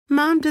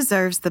Mom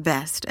deserves the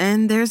best,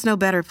 and there's no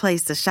better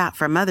place to shop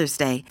for Mother's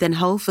Day than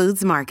Whole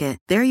Foods Market.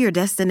 They're your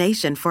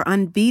destination for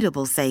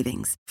unbeatable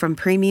savings, from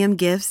premium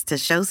gifts to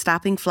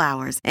show-stopping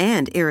flowers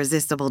and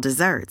irresistible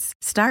desserts.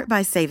 Start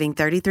by saving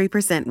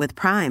 33% with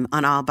Prime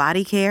on all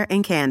body care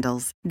and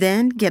candles.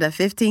 Then get a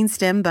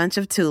 15-stem bunch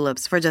of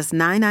tulips for just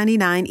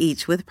 $9.99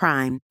 each with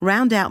Prime.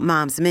 Round out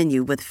Mom's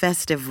menu with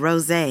festive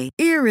rosé,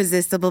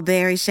 irresistible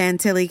berry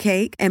chantilly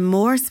cake, and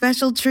more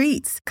special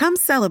treats. Come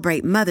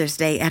celebrate Mother's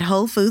Day at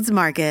Whole Foods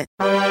Market.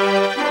 Welcome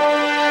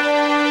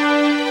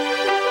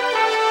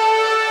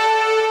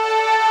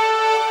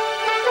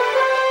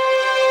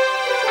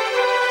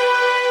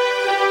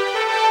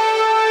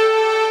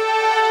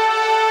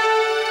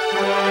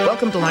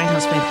to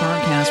Lighthouse Faith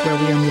Podcast, where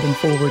we are moving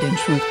forward in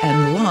truth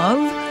and love.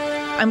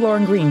 I'm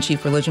Lauren Green,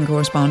 Chief Religion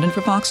Correspondent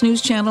for Fox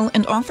News Channel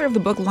and author of the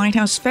book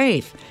Lighthouse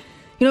Faith.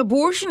 You know,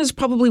 abortion is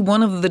probably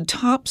one of the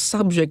top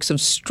subjects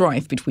of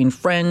strife between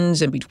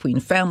friends and between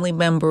family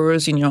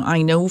members. You know,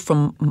 I know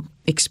from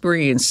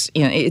experience,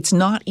 it's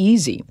not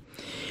easy.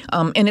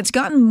 And it's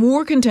gotten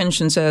more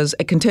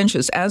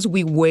contentious as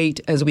we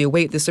await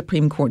the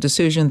Supreme Court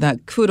decision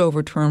that could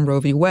overturn Roe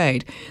v.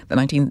 Wade, the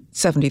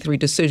 1973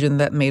 decision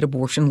that made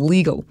abortion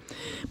legal.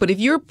 But if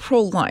you're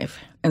pro-life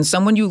and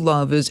someone you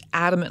love is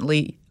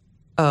adamantly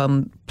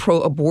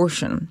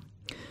pro-abortion,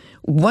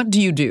 what do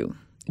you do?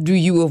 Do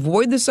you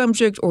avoid the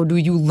subject, or do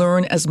you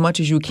learn as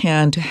much as you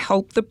can to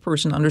help the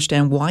person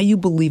understand why you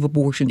believe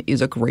abortion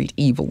is a great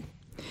evil?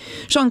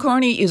 Sean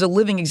Carney is a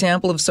living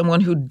example of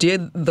someone who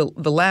did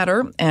the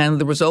latter, and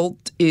the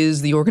result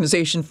is the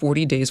organization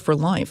 40 Days for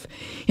Life.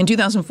 In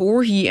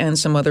 2004, he and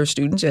some other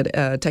students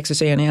at Texas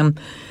A&M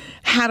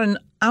had an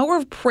hour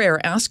of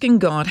prayer asking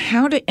God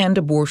how to end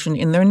abortion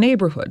in their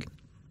neighborhood.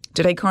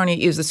 Today,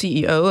 Carney is the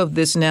CEO of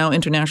this now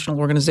international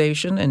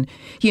organization, and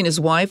he and his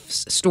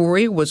wife's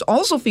story was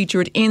also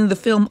featured in the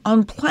film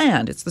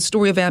Unplanned. It's the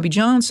story of Abby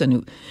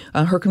Johnson,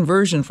 her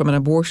conversion from an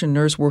abortion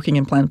nurse working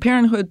in Planned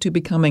Parenthood to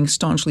becoming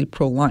staunchly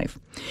pro-life.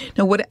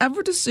 Now,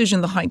 whatever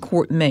decision the High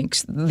Court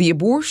makes, the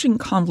abortion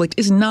conflict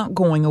is not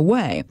going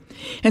away.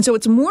 And so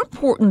it's more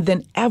important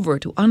than ever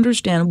to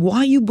understand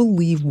why you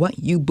believe what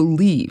you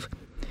believe.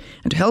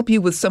 And to help you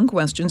with some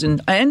questions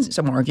and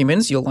some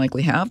arguments you'll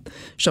likely have,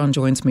 Sean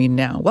joins me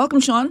now. Welcome,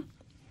 Sean.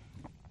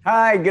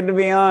 Hi, good to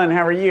be on.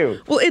 How are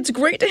you? Well, it's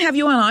great to have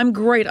you on. I'm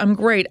great.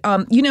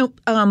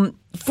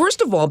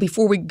 First of all,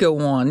 before we go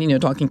on,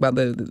 talking about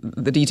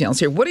the details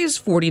here, what is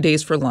 40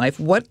 Days for Life?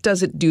 What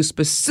does it do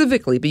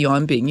specifically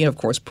beyond being, of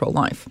course,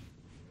 pro-life?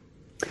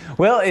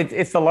 Well,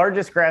 it's the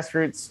largest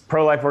grassroots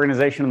pro-life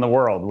organization in the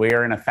world. We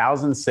are in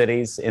 1,000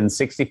 cities in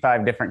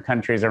 65 different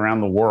countries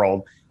around the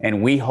world,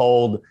 and we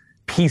hold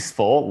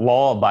peaceful,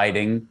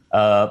 law-abiding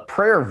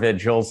prayer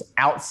vigils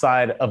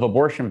outside of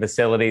abortion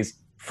facilities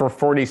for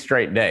 40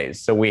 straight days.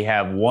 So we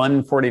have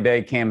one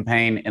 40-day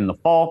campaign in the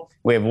fall.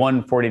 We have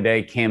one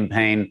 40-day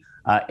campaign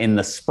in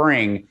the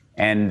spring.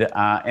 And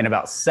in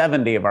about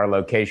 70 of our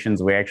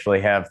locations, we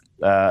actually have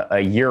a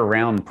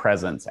year-round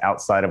presence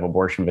outside of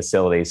abortion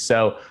facilities.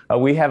 So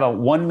we have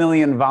 1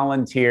 million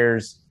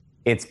volunteers.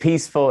 It's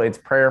peaceful, it's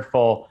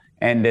prayerful,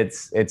 and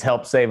it's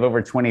helped save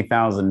over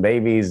 20,000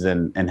 babies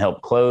and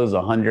help close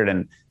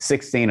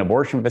 116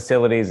 abortion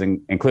facilities,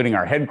 including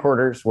our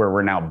headquarters, where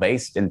we're now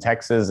based in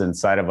Texas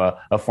inside of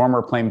a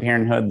former Planned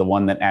Parenthood, the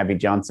one that Abby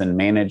Johnson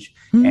managed.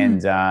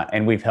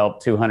 And we've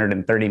helped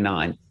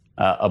 239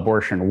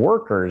 abortion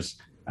workers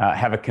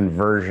have a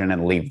conversion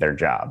and leave their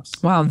jobs.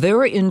 Wow,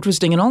 very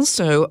interesting. And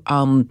also,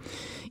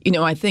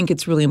 I think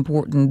it's really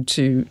important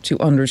to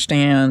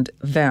understand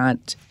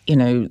that,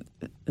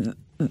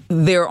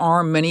 there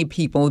are many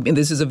people, and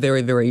this is a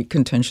very, very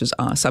contentious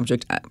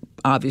subject,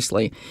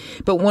 obviously.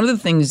 But one of the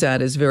things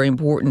that is very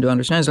important to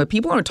understand is that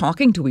people aren't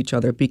talking to each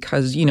other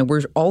because,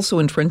 we're also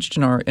entrenched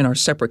in our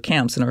separate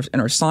camps, in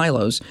our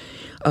silos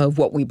of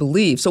what we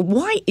believe. So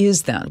why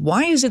is that?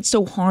 Why is it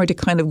so hard to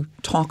kind of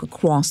talk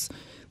across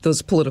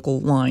those political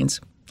lines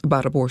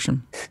about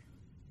abortion?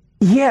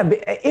 Yeah,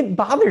 it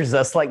bothers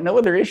us like no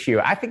other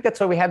issue. I think that's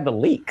why we had the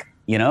leak.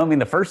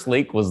 The first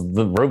leak was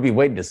the Roe v.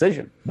 Wade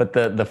decision, but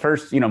the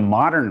first,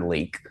 modern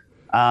leak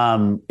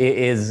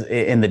is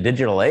in the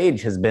digital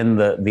age has been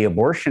the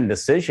abortion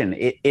decision.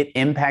 It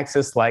impacts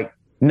us like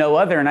no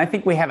other. And I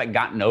think we haven't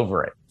gotten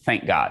over it.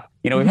 Thank God.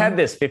 We've had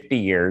this 50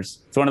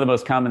 years. It's one of the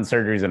most common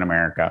surgeries in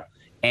America.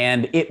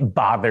 And it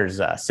bothers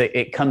us.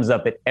 It comes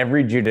up at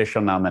every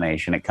judicial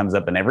nomination. It comes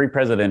up in every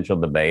presidential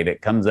debate.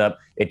 It comes up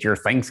at your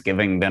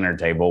Thanksgiving dinner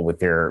table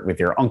with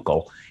your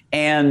uncle.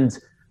 And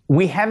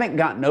we haven't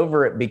gotten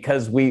over it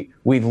because we've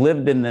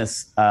lived in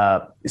this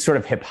sort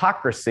of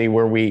hypocrisy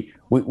where we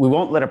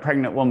won't let a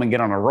pregnant woman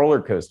get on a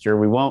roller coaster.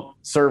 We won't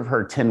serve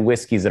her 10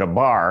 whiskeys at a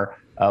bar.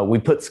 We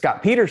put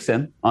Scott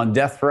Peterson on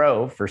death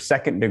row for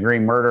second-degree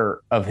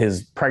murder of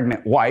his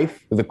pregnant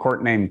wife with a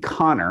court named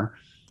Connor.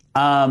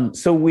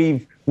 So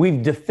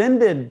we've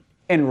defended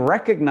and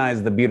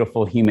recognized the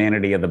beautiful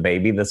humanity of the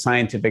baby, the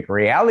scientific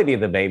reality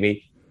of the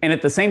baby, and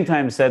at the same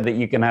time said that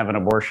you can have an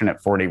abortion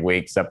at 40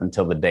 weeks up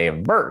until the day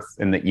of birth,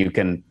 and that you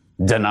can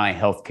deny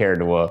health care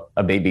to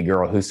a baby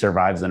girl who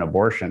survives an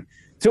abortion.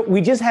 So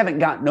we just haven't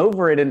gotten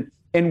over it.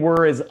 And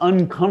we're as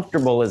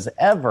uncomfortable as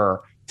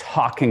ever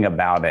talking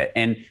about it.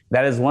 And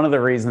that is one of the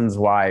reasons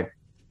why,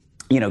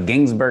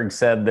 Ginsburg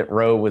said that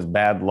Roe was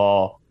bad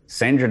law.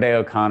 Sandra Day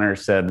O'Connor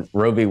said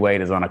Roe v.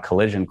 Wade is on a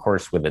collision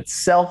course with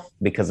itself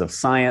because of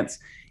science.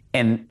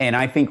 And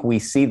I think we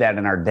see that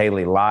in our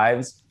daily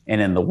lives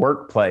and in the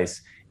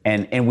workplace.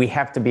 And we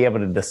have to be able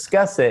to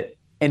discuss it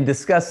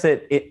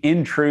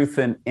in truth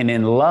and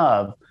in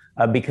love,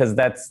 because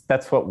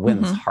that's what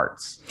wins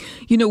hearts.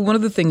 One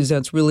of the things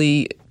that's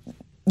really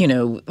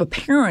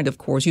apparent, of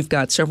course, you've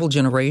got several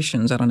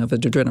generations. I don't know if the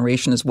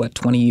generation is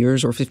 20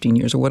 years or 15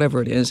 years or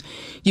whatever it is.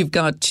 You've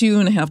got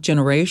 2.5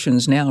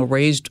 generations now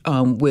raised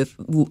with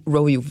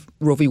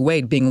Roe v.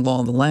 Wade being law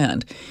of the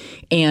land.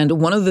 And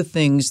one of the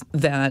things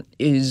that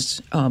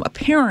is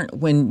apparent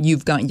when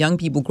you've got young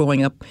people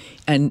growing up,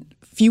 and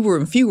fewer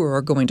and fewer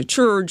are going to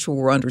church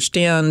or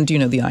understand,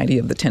 the idea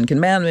of the Ten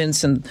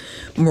Commandments and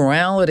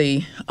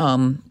morality,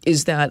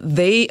 is that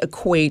they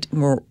equate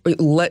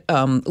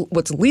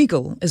what's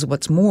legal is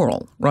what's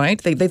moral,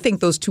 right? They think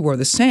those two are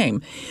the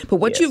same. But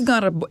what you've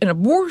got an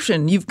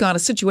abortion, you've got a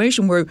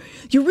situation where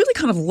you're really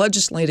kind of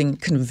legislating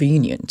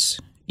convenience.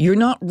 You're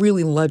not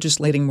really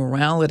legislating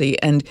morality.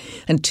 And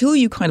until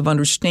you kind of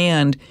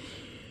understand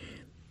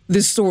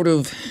this sort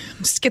of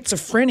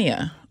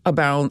schizophrenia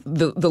about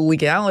the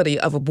legality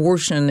of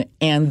abortion,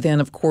 and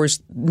then, of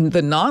course,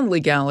 the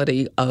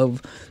non-legality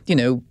of,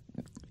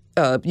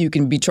 you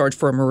can be charged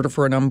for a murder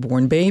for an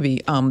unborn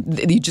baby.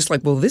 You just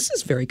like, well, this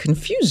is very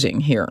confusing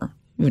here.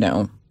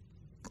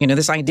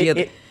 This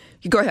idea.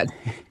 Go ahead.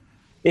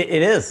 It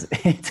is.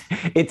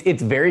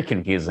 It's very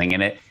confusing,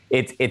 and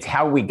it's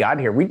how we got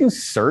here. We do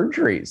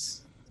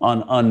surgeries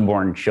on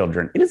unborn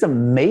children. It is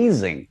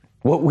amazing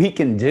what we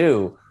can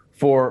do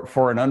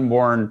for an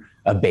unborn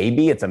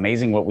baby. It's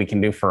amazing what we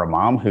can do for a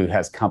mom who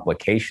has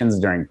complications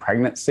during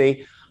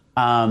pregnancy.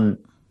 And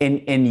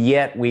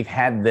yet we've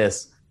had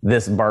this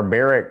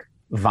barbaric,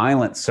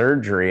 violent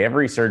surgery.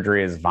 Every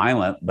surgery is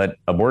violent, but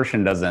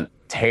abortion doesn't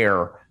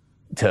tear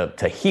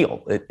to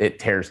heal. It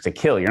tears to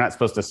kill. You're not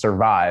supposed to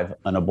survive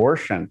an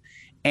abortion.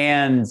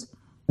 And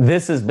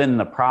this has been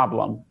the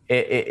problem,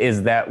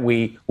 is that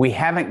we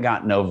haven't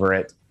gotten over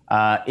it.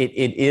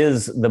 It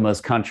is the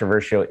most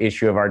controversial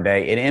issue of our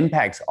day. It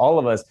impacts all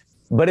of us.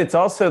 But it's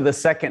also the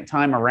second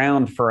time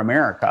around for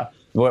America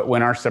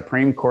when our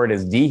Supreme Court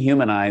has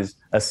dehumanized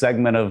a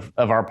segment of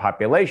our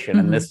population.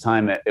 And this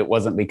time it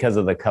wasn't because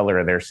of the color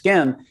of their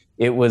skin.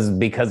 It was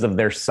because of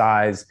their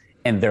size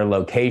and their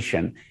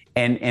location.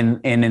 And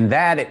in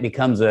that, it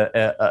becomes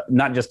a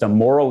not just a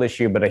moral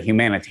issue, but a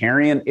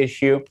humanitarian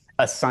issue,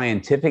 a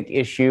scientific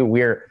issue.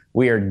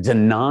 We are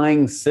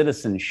denying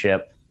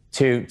citizenship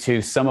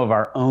to some of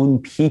our own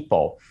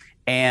people.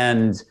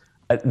 And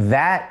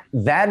that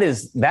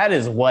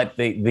is what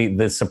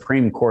the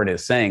Supreme Court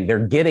is saying. They're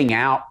getting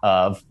out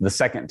of, the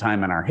second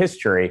time in our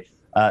history,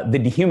 the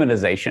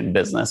dehumanization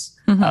business,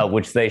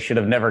 which they should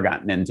have never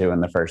gotten into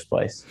in the first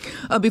place.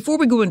 Before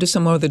we go into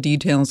some other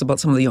details about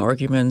some of the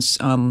arguments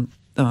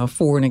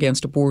for and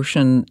against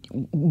abortion,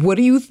 what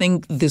do you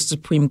think the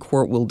Supreme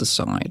Court will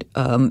decide?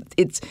 They'll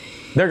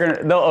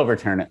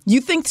overturn it. You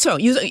think so?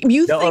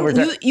 You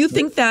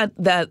think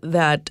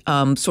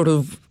that sort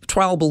of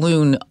trial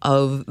balloon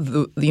of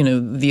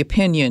the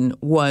opinion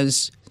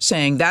was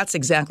saying that's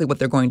exactly what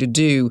they're going to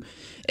do,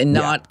 and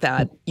not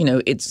that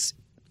it's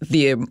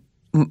the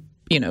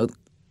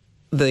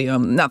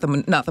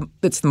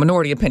it's the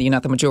minority opinion,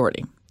 not the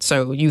majority.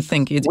 So you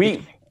think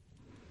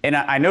and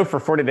I know for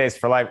 40 Days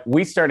for Life,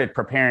 we started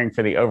preparing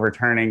for the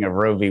overturning of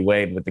Roe v.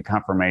 Wade with the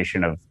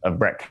confirmation of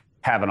Brett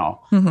Kavanaugh,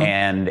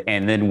 and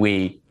then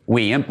we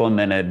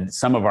implemented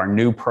some of our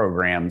new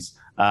programs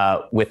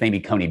with Amy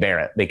Coney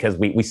Barrett, because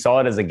we saw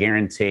it as a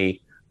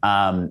guarantee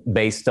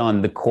based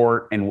on the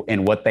court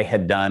and what they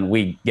had done.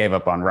 We gave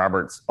up on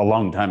Roberts a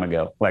long time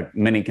ago, like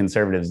many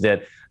conservatives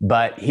did,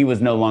 but he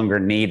was no longer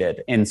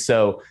needed. And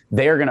so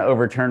they are going to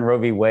overturn Roe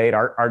v. Wade.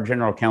 Our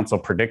general counsel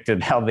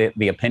predicted how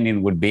the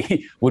opinion would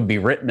be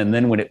written. And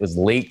then when it was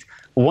leaked,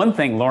 one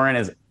thing, Lauren,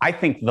 is I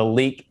think the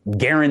leak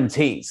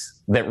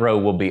guarantees that Roe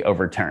will be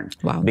overturned.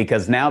 Wow.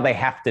 Because now they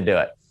have to do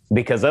it.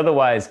 Because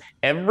otherwise,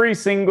 every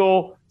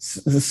single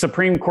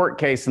Supreme Court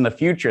case in the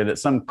future that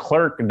some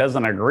clerk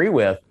doesn't agree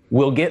with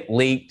will get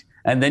leaked,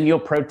 and then you'll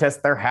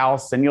protest their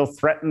house and you'll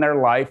threaten their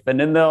life, and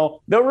then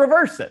they'll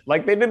reverse it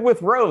like they did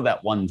with Roe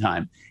that one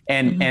time.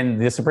 And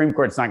the Supreme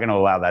Court's not going to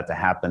allow that to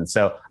happen.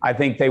 So I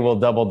think they will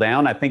double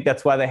down. I think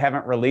that's why they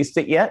haven't released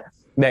it yet.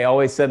 They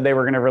always said they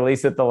were going to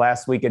release it the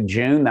last week of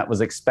June. That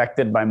was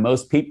expected by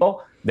most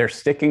people. They're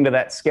sticking to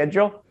that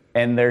schedule.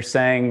 And they're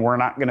saying we're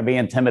not going to be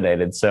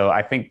intimidated. So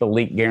I think the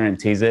leak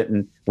guarantees it,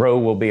 and Roe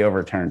will be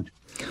overturned.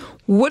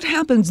 What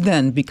happens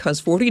then? Because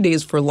 40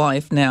 Days for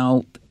Life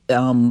now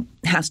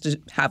has to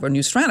have a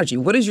new strategy.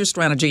 What is your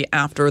strategy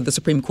after the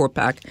Supreme Court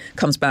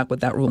comes back with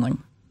that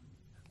ruling?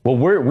 Well,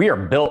 we are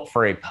built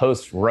for a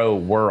post-Roe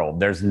world.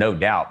 There's no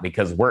doubt,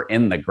 because we're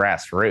in the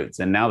grassroots.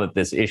 And now that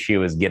this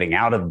issue is getting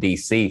out of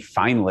D.C.,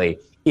 finally,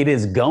 it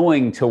is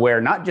going to where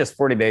not just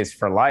 40 Days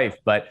for Life,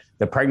 but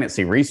the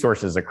pregnancy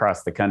resources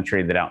across the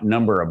country that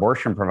outnumber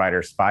abortion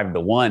providers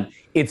 5-1,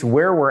 it's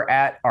where we're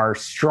at our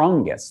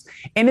strongest.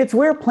 And it's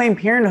where Planned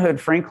Parenthood,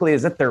 frankly,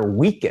 is at their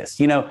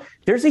weakest.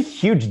 There's a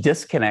huge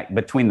disconnect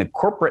between the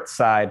corporate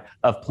side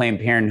of Planned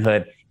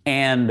Parenthood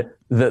and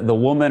the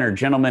woman or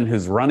gentleman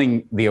who's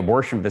running the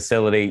abortion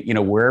facility,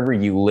 wherever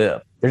you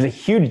live. There's a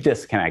huge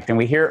disconnect, and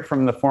we hear it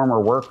from the former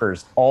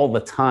workers all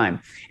the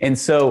time. And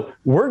so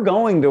we're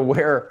going to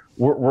where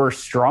we're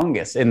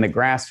strongest in the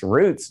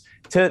grassroots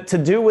to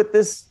do what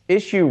this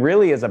issue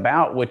really is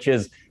about, which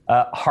is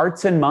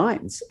hearts and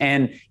minds.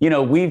 And,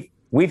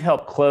 we've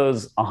helped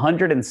close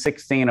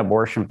 116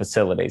 abortion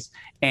facilities,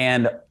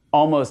 and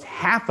almost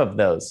half of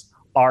those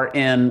are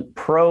in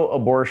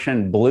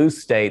pro-abortion blue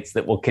states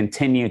that will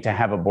continue to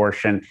have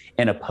abortion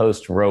in a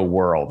post-Roe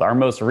world. Our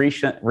most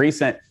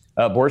recent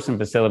abortion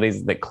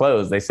facilities that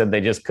closed, they said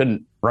they just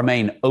couldn't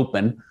remain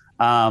open,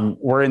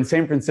 were in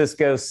San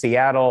Francisco,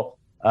 Seattle,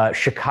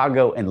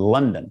 Chicago, and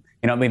London.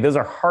 Those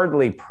are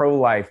hardly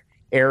pro-life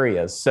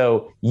areas.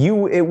 So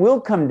it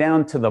will come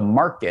down to the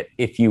market,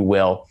 if you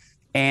will.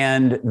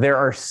 And there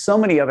are so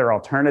many other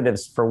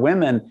alternatives for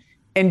women.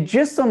 And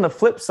just on the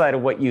flip side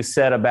of what you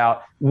said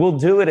about we'll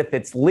do it if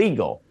it's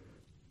legal,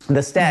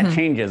 the stat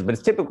changes, but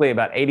it's typically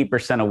about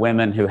 80% of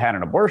women who had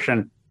an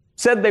abortion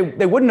said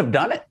they wouldn't have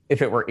done it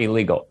if it were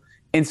illegal.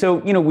 And so,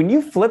 when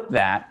you flip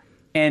that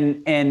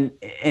and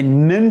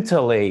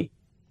mentally,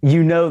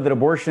 that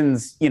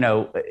abortions,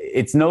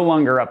 it's no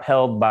longer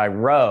upheld by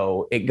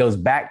Roe, it goes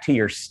back to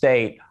your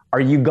state. Are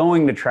you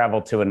going to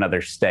travel to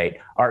another state?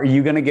 Are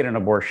you going to get an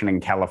abortion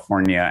in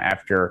California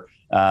after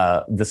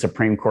the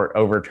Supreme Court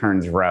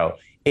overturns Roe?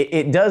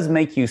 It does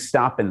make you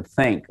stop and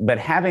think, but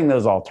having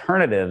those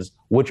alternatives,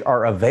 which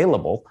are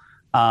available,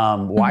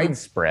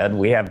 widespread,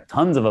 we have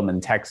tons of them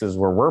in Texas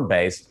where we're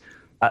based,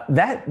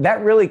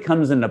 that really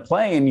comes into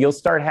play, and you'll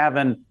start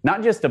having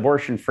not just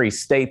abortion-free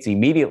states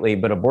immediately,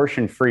 but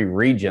abortion-free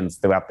regions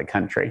throughout the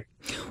country.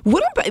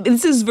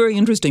 This is very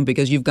interesting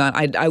because you've got,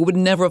 I would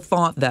never have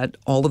thought that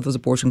all of those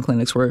abortion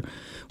clinics were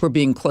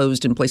being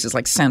closed in places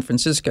like San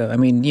Francisco.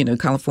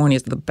 California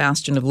is the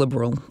bastion of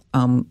liberal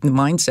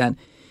mindset.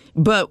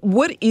 But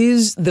what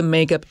is the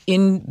makeup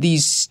in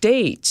these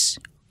states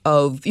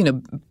of,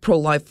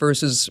 pro-life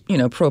versus,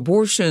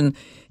 pro-abortion?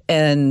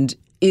 And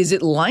is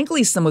it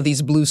likely some of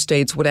these blue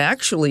states would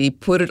actually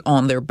put it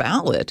on their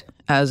ballot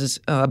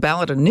as a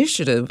ballot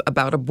initiative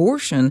about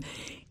abortion?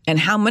 And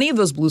how many of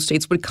those blue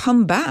states would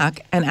come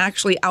back and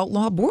actually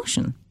outlaw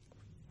abortion?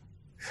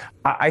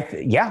 I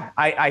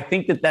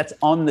think that's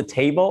on the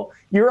table.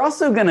 You're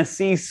also going to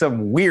see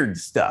some weird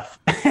stuff.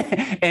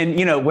 And,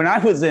 when I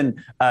was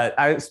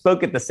I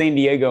spoke at the San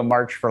Diego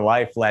March for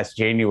Life last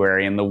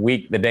January, and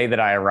the day that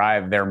I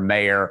arrived, their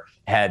mayor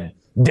had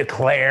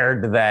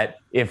declared that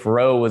if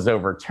Roe was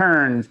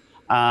overturned,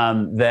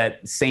 that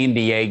San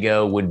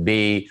Diego would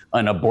be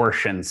an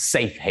abortion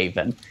safe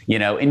haven,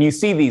 and you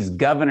see these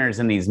governors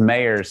and these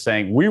mayors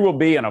saying, we will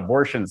be an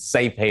abortion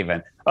safe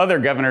haven. Other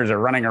governors are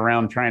running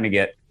around trying to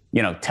get,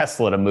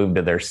 Tesla to move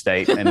to their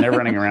state, and they're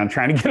running around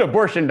trying to get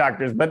abortion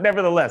doctors. But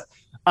nevertheless,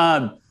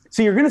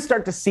 so you're going to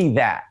start to see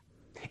that.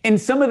 And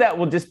some of that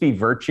will just be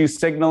virtue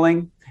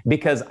signaling,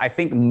 because I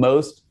think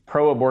most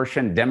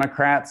pro-abortion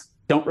Democrats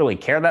don't really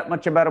care that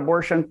much about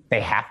abortion.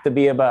 They have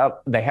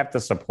to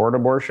support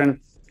abortion.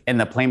 And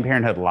the Planned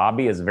Parenthood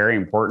lobby is very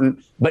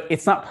important, but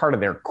it's not part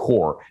of their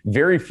core.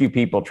 Very few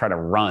people try to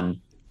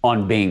run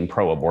on being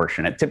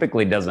pro-abortion. It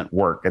typically doesn't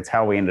work. It's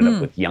how we ended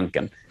up with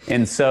Youngkin.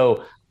 And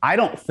so I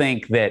don't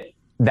think that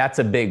that's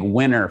a big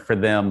winner for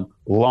them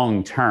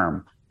long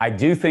term. I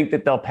do think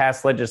that they'll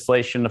pass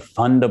legislation to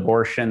fund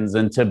abortions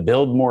and to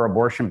build more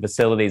abortion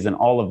facilities and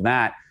all of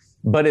that.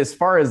 But as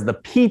far as the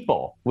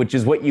people, which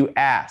is what you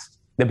asked,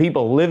 the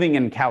people living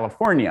in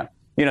California,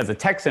 as a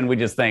Texan, we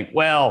just think,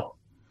 well,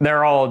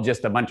 they're all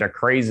just a bunch of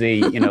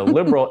crazy,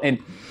 liberal. And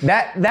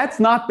that's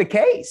not the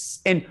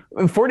case. And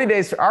 40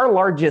 Days, our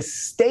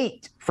largest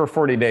state for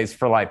 40 Days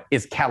for Life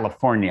is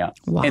California.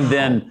 Wow. And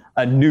then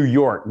New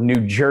York,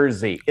 New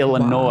Jersey,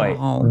 Illinois.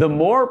 Wow. The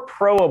more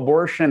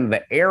pro-abortion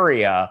the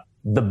area,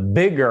 the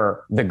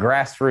bigger the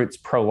grassroots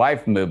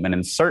pro-life movement.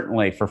 And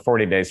certainly for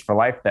 40 Days for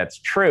Life, that's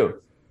true.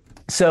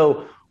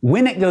 So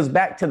when it goes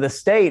back to the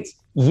states,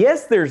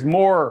 yes, there's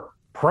more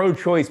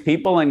pro-choice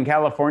people in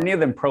California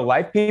than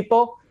pro-life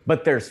people,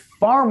 but there's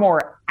far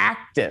more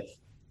active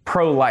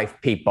pro-life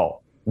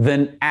people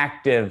than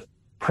active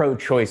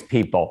pro-choice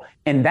people.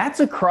 And that's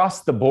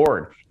across the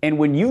board. And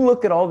when you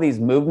look at all these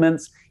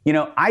movements,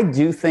 I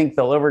do think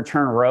they'll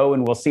overturn Roe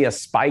and we'll see a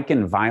spike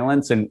in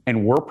violence, and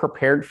we're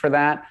prepared for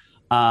that,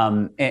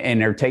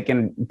 and are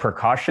taking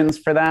precautions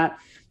for that.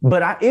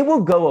 But it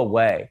will go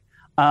away.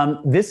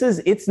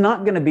 It's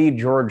not going to be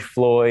George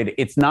Floyd.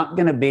 It's not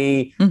going to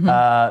be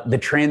the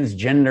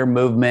transgender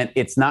movement.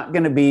 It's not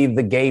going to be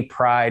the gay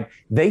pride.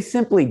 They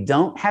simply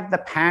don't have the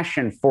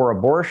passion for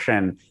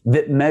abortion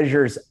that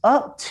measures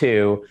up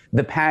to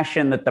the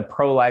passion that the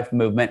pro-life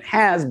movement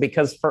has,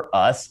 because for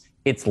us,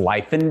 it's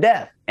life and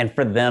death. And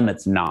for them,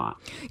 it's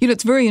not.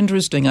 It's very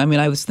interesting. I mean,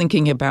 I was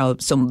thinking about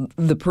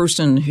the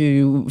person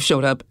who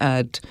showed up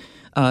at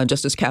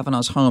Justice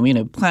Kavanaugh's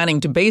home,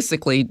 planning to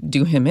basically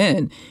do him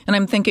in. And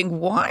I'm thinking,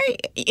 why?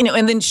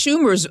 And then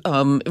Schumer's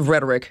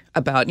rhetoric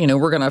about,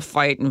 we're going to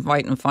fight and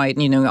fight and fight,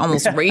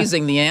 almost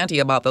raising the ante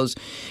about those,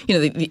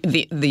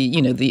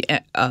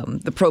 the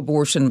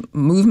pro-abortion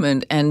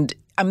movement. And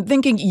I'm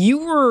thinking,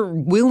 you were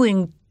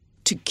willing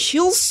to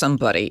kill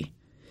somebody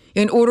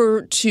in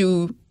order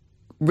to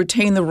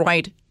retain the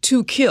right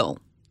to kill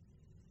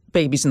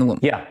babies in the womb.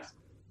 Yeah.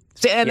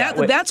 And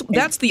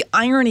that's the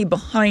irony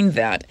behind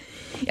that.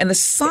 And the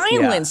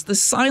silence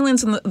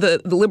in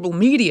the liberal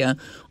media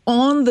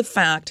on the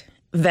fact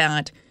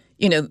that,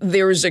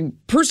 there's a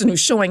person who's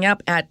showing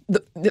up at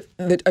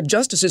a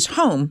justice's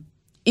home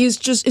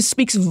it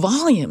speaks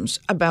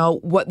volumes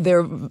about what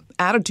their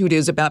attitude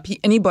is about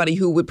anybody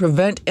who would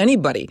prevent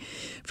anybody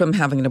from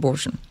having an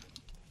abortion.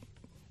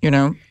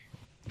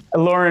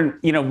 Lauren,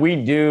 we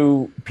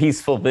do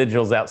peaceful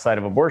vigils outside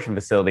of abortion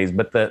facilities,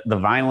 but the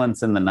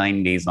violence in the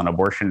 90s on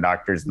abortion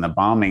doctors and the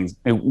bombings,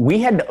 we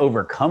had to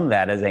overcome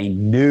that as a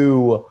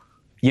new,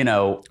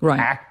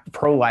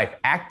 pro-life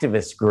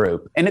activist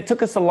group. And it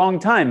took us a long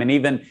time. And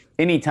even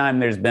anytime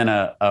there's been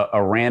a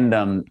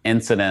random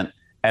incident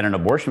at an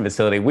abortion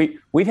facility,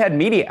 we've had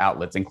media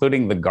outlets,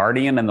 including The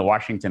Guardian and The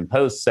Washington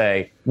Post,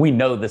 say, we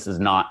know this is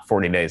not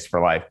 40 Days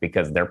for Life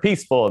because they're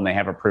peaceful and they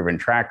have a proven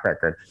track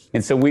record.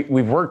 And so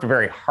we've worked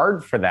very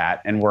hard for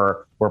that, and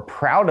we're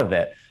proud of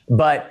it.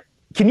 But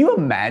can you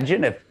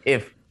imagine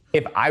if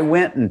I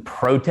went and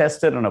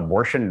protested an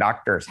abortion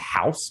doctor's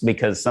house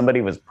because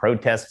somebody was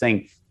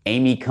protesting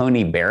Amy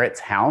Coney Barrett's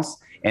house,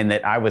 and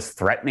that I was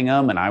threatening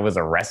them and I was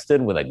arrested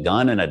with a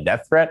gun and a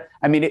death threat?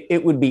 I mean,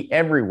 it would be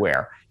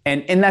everywhere.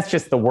 And that's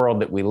just the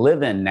world that we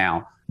live in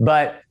now.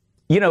 But,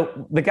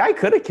 the guy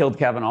could have killed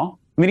Kavanaugh.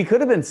 I mean, he could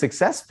have been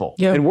successful.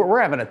 Yeah. And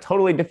we're having a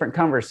totally different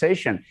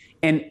conversation.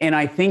 And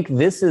I think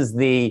this is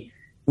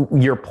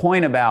your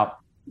point about,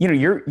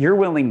 you're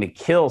willing to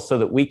kill so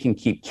that we can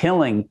keep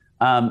killing.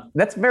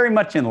 That's very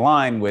much in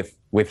line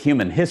with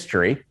human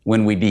history.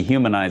 When we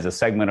dehumanize a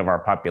segment of our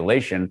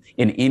population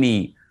in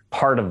any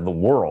part of the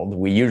world,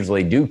 we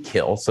usually do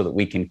kill so that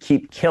we can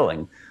keep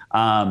killing.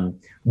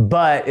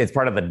 But it's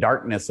part of the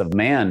darkness of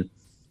man.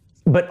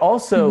 But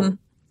also,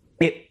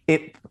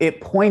 it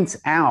points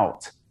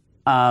out,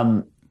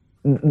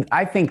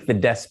 I think, the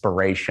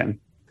desperation.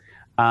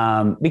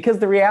 Because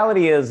the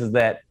reality is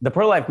that the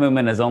pro-life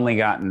movement has only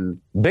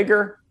gotten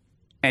bigger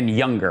and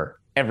younger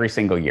every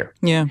single year.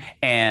 Yeah.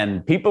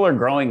 And people are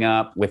growing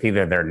up with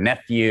either their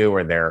nephew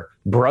or their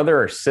brother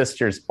or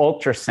sister's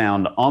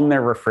ultrasound on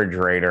their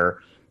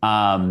refrigerator.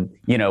 You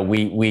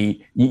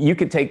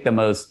could take the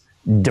most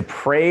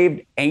depraved,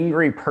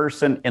 angry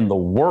person in the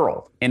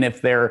world, and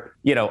if they're,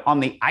 on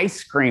the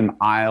ice cream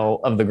aisle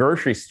of the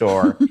grocery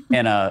store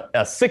and a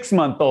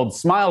 6-month-old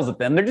smiles at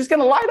them, they're just going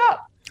to light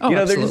up.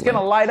 They're just going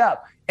to light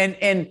up.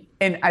 And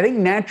I think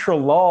natural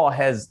law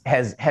has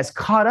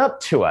caught up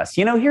to us.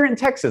 Here in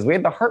Texas, we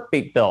had the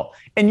heartbeat bill,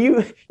 and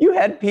you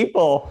had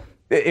people,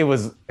 it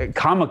was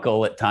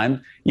comical at times,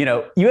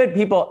 you had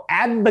people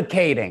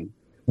advocating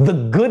the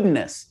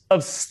goodness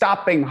of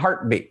stopping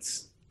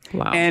heartbeats.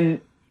 Wow.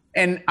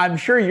 And I'm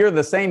sure you're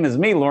the same as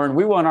me, Lauren.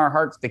 We want our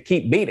hearts to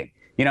keep beating.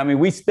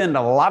 We spend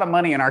a lot of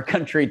money in our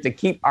country to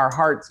keep our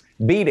hearts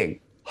beating.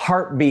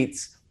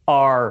 Heartbeats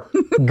are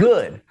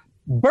good.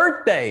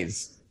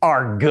 Birthdays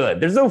are good.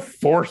 There's no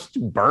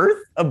forced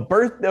birth. A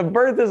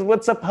birth is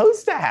what's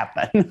supposed to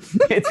happen.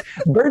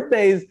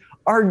 Birthdays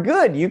are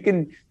good. You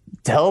can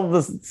tell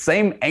the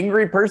same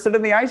angry person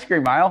in the ice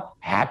cream aisle,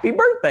 happy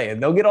birthday,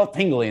 and they'll get all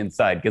tingly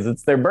inside because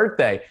it's their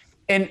birthday.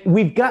 And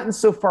we've gotten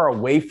so far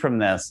away from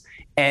this.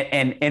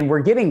 And we're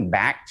getting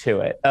back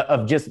to it,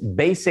 of just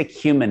basic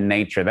human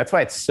nature. That's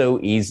why it's so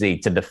easy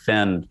to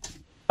defend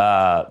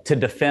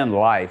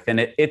life. And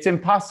it's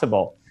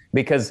impossible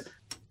because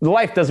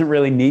life doesn't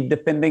really need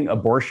defending.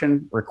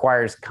 Abortion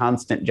requires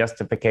constant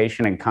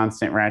justification and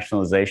constant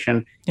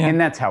rationalization. Yeah.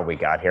 And that's how we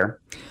got here.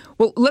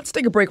 Well, let's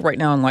take a break right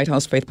now on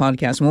Lighthouse Faith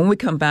Podcast. And when we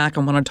come back,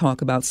 I want to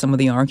talk about some of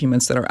the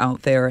arguments that are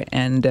out there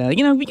and,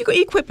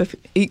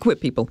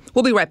 equip people.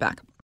 We'll be right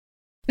back.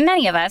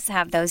 Many of us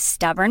have those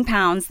stubborn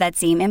pounds that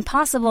seem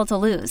impossible to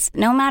lose,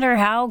 no matter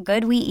how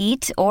good we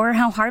eat or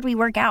how hard we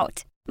work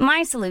out.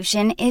 My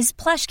solution is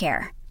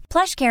PlushCare.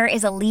 PlushCare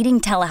is a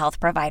leading telehealth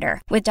provider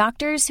with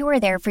doctors who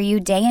are there for you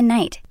day and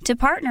night to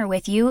partner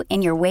with you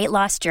in your weight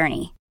loss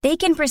journey. They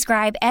can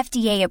prescribe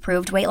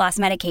FDA-approved weight loss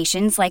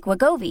medications like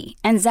Wegovy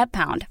and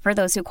Zepbound for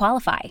those who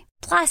qualify.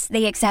 Plus,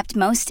 they accept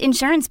most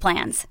insurance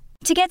plans.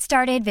 To get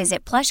started,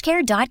 visit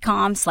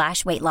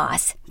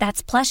plushcare.com/weightloss.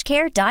 That's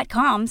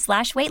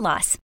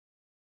plushcare.com/weightloss.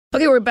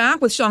 Okay, we're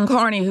back with Sean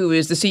Carney, who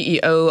is the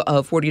CEO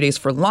of 40 Days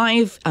for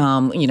Life.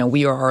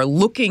 We are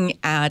looking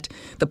at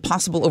the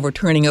possible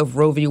overturning of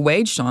Roe v.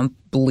 Wade. Sean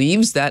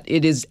believes that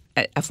it is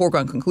a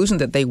foregone conclusion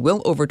that they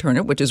will overturn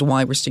it, which is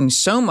why we're seeing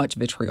so much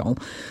vitriol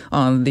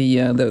on the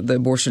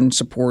abortion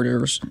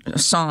supporters'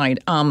 side.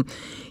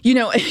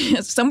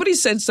 Somebody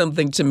said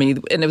something to me,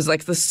 and it was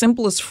like the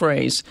simplest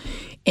phrase,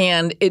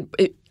 and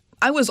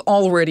I was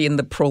already in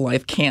the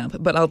pro-life camp,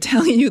 but I'll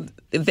tell you,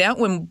 that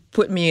one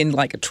put me in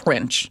like a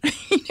trench.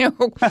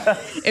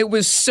 It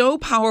was so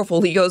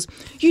powerful. He goes,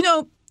 have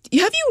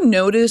you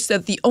noticed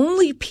that the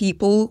only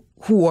people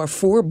who are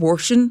for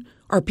abortion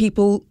are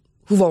people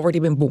who've already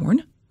been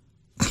born?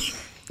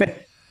 It's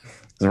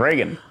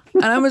Reagan.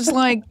 And I was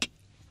like,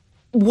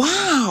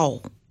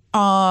 wow.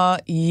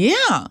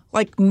 Yeah.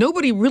 Like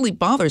nobody really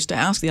bothers to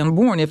ask the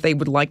unborn if they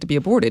would like to be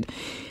aborted.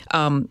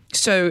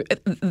 So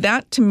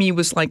that to me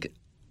was like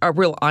a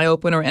real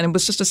eye-opener, and it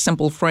was just a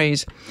simple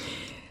phrase.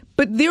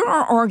 But there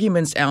are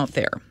arguments out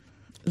there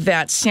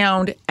that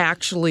sound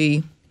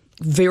actually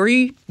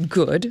very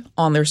good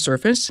on their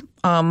surface.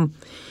 And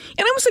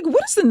I was like,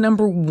 what is the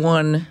number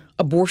one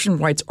abortion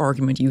rights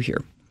argument you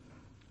hear?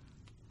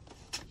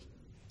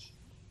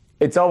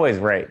 It's always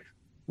rape.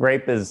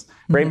 Rape is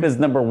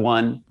number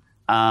one.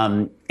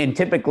 And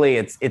typically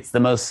it's the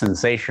most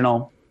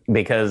sensational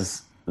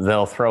because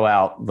they'll throw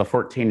out the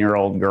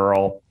 14-year-old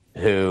girl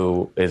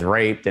who is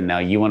raped, and now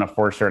you want to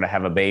force her to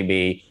have a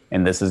baby,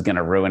 and this is going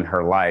to ruin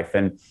her life.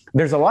 And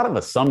there's a lot of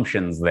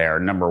assumptions there,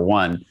 number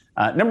one.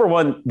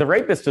 The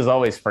rapist is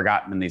always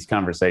forgotten in these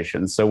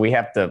conversations, so we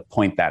have to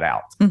point that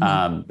out,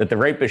 that the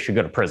rapist should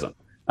go to prison.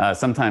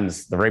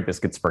 Sometimes the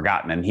rapist gets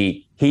forgotten, and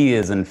he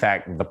is, in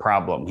fact, the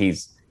problem.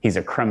 He's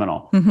a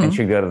criminal and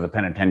should go to the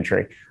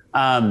penitentiary.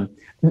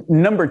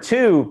 Number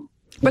two,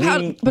 But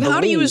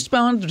how do you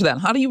respond to that?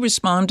 How do you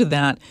respond to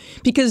that?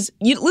 Because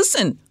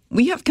listen,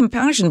 we have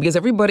compassion because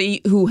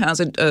everybody who has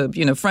a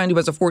friend who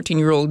has a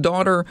 14-year-old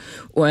daughter,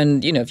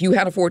 and if you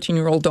had a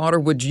 14-year-old daughter,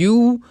 would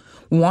you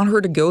want her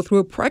to go through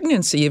a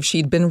pregnancy if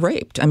she'd been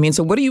raped? I mean,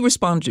 so what do you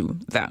respond to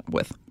that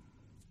with?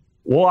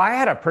 Well, I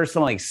had a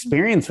personal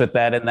experience with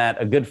that in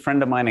that a good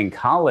friend of mine in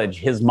college,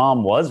 his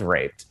mom was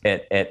raped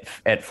at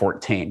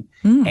 14,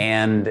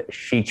 and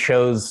she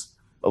chose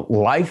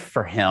life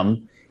for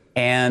him.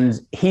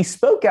 And he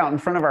spoke out in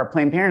front of our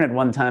Planned Parenthood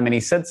one time, and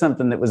he said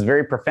something that was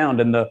very profound.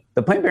 And the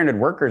Planned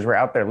Parenthood workers were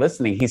out there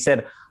listening. He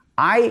said,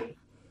 I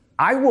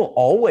will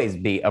always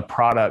be a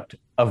product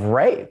of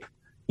rape.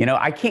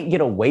 I can't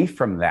get away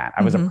from that.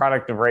 I was a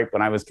product of rape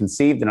when I was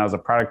conceived, and I was a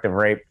product of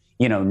rape,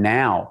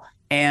 now.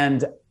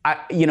 And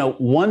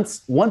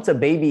once a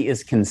baby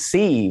is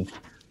conceived,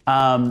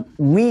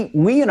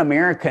 we in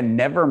America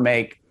never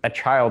make a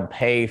child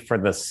pay for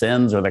the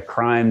sins or the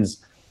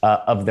crimes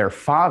of their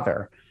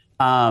father.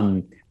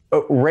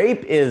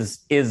 Rape is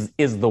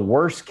the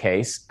worst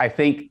case. I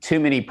think too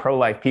many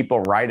pro-life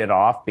people write it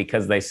off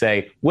because they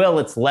say, well,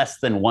 it's less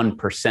than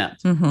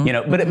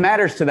 1%, but it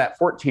matters to that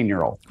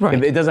 14-year-old.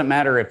 Right. It doesn't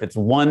matter if it's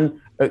one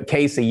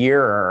case a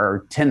year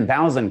or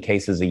 10,000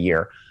 cases a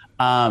year.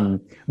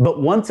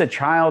 But once a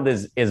child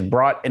is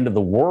brought into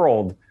the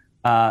world,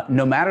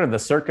 no matter the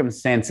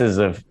circumstances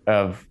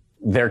of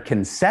their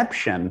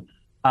conception,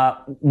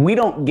 we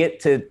don't get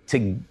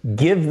to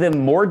give them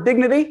more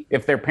dignity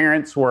if their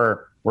parents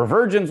were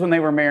virgins when they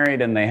were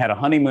married and they had a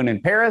honeymoon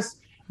in Paris,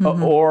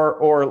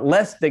 or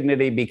less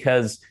dignity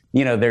because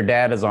their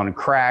dad is on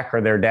crack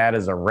or their dad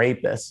is a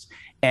rapist.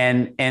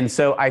 And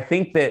so I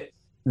think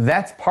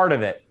that's part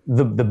of it.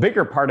 The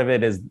bigger part of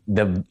it is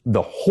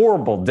the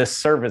horrible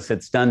disservice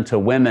it's done to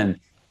women,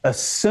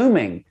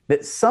 assuming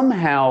that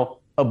somehow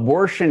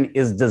abortion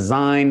is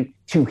designed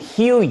to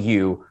heal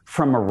you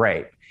from a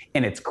rape.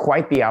 And it's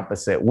quite the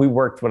opposite. We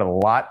worked with a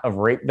lot of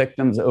rape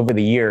victims over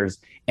the years,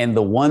 and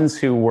the ones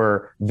who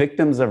were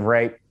victims of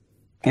rape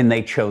and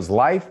they chose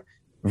life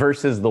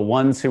versus the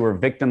ones who were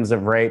victims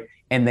of rape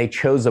and they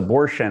chose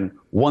abortion.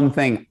 One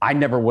thing I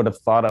never would have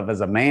thought of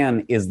as a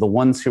man is the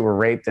ones who were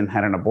raped and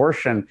had an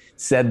abortion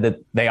said that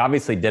they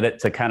obviously did it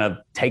to kind of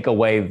take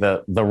away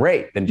the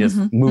rape and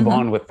just move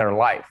on with their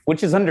life,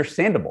 which is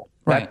understandable.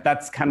 Right.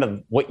 That's kind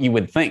of what you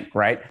would think,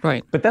 right?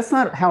 Right. But that's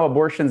not how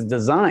abortion's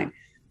designed.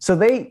 So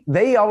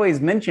they always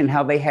mention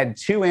how they had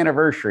two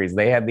anniversaries.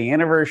 They had the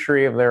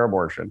anniversary of their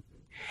abortion,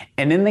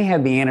 and then they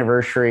had the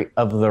anniversary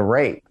of the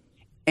rape.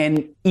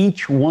 And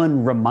each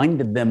one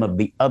reminded them of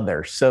the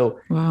other. So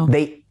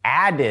they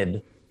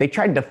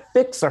tried to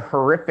fix a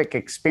horrific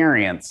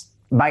experience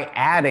by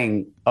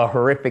adding a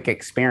horrific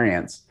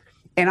experience.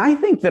 And I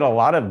think that a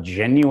lot of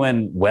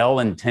genuine,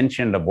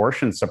 well-intentioned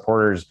abortion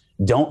supporters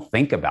don't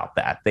think about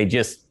that. They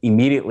just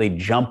immediately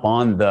jump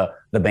on the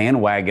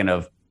bandwagon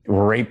of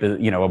rape,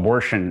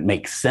 abortion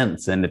makes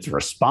sense and it's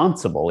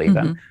responsible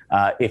even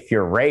if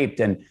you're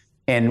raped.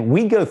 And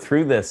we go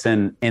through this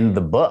in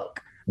the book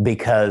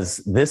because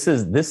this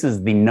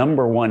is the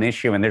number one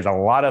issue. And there's a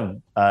lot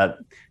of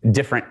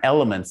different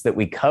elements that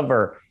we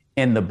cover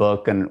in the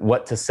book and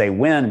what to say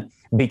when,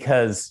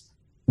 because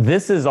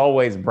this is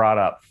always brought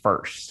up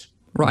first.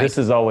 Right. This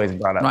is always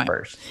brought up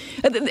first.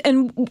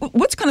 And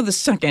what's kind of the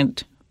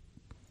second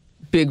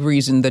big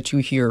reason that you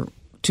hear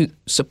to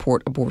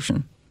support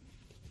abortion?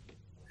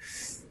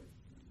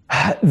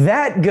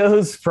 That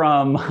goes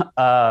from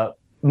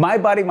my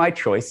body, my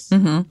choice.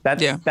 Mm-hmm.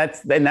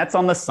 That's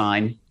on the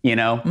sign.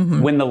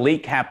 When the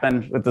leak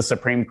happened with the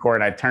Supreme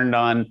Court, I turned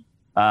on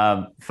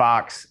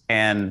Fox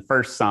and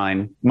first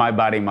sign, my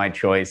body, my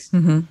choice.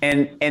 Mm-hmm.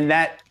 And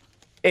that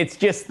it's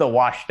just the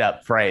washed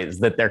up phrase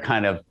that they're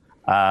kind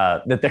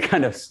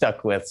of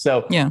stuck with.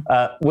 So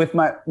with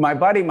my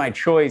body, my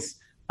choice,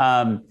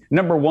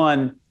 number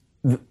one,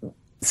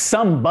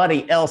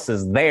 somebody else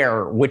is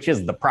there, which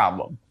is the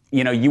problem.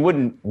 You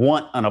wouldn't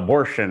want an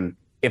abortion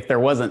if there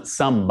wasn't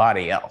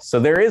somebody else. So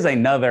there is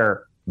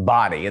another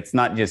body. It's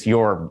not just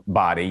your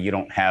body. You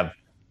don't have,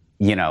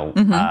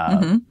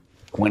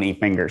 20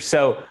 fingers.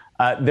 So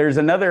there's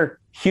another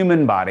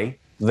human body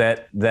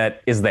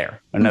that is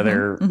there,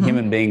 another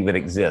human being that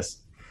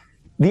exists.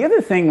 The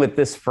other thing with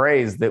this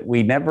phrase that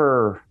we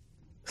never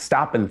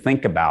stop and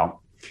think about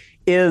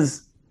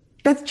is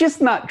that's just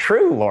not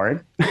true,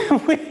 Lauren.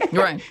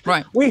 Right.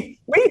 We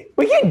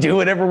can't do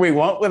whatever we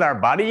want with our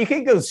body. You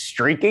can't go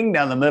streaking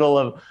down the middle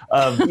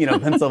of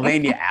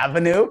Pennsylvania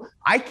Avenue.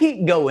 I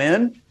can't go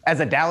in as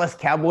a Dallas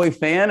Cowboy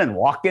fan and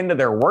walk into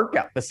their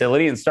workout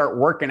facility and start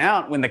working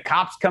out. When the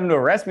cops come to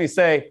arrest me,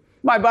 say,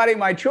 my body,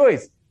 my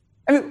choice.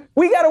 I mean,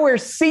 we got to wear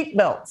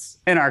seatbelts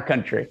in our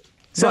country.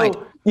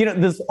 So,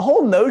 this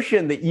whole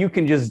notion that you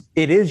can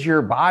it is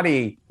your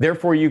body,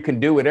 therefore you can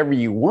do whatever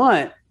you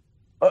want.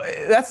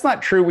 That's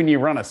not true when you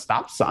run a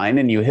stop sign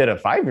and you hit a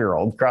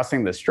 5-year-old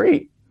crossing the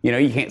street.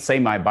 You can't say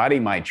my body,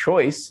 my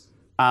choice.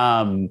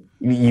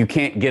 You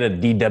can't get a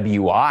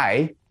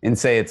DWI and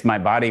say it's my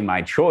body,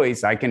 my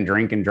choice. I can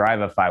drink and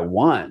drive if I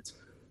want.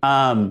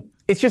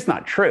 It's just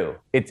not true.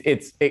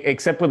 It's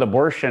except with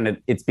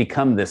abortion, it's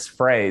become this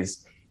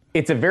phrase.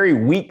 It's a very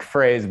weak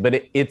phrase,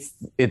 but it's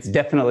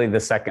definitely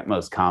the second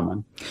most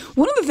common.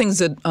 One of the things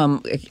that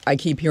I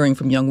keep hearing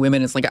from young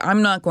women is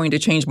I'm not going to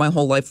change my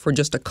whole life for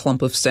just a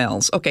clump of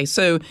cells. Okay,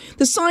 so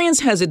the science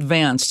has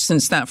advanced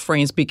since that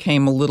phrase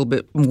became a little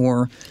bit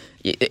more,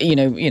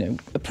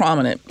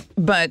 prominent.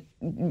 But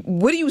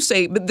what do you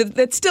say? But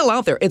that's still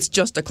out there. It's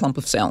just a clump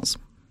of cells.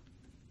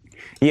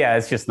 Yeah,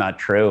 it's just not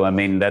true. I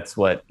mean, that's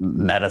what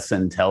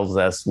medicine tells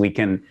us. We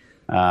can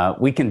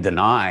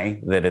deny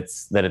that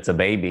it's a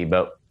baby,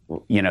 but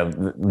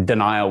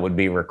denial would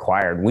be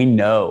required. We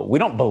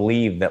don't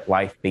believe that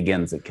life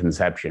begins at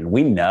conception.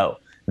 We know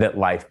that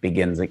life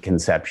begins at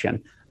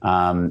conception.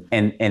 And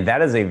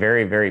that is a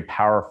very, very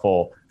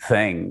powerful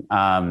thing.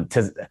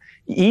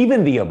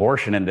 Even the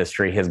abortion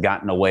industry has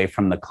gotten away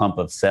from the clump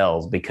of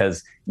cells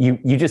because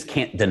you just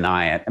can't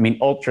deny it. I mean,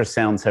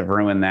 ultrasounds have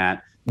ruined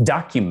that.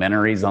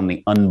 Documentaries on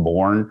the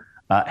unborn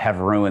have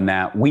ruined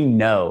that. We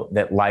know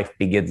that life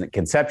begins at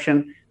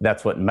conception.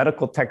 That's what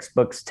medical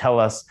textbooks tell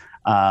us.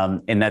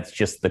 And that's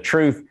just the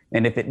truth.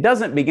 And if it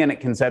doesn't begin at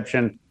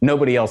conception,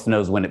 nobody else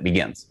knows when it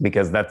begins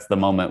because that's the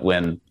moment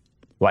when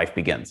life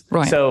begins.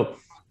 Right. So,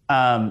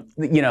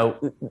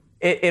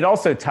 it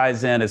also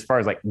ties in as far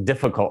as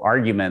difficult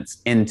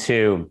arguments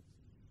into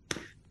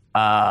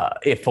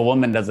if a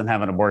woman doesn't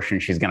have an abortion,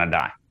 she's going to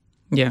die.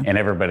 Yeah. And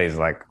everybody's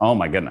like, oh,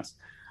 my goodness.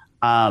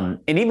 And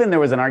even there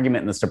was an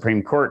argument in the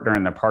Supreme Court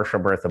during the partial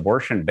birth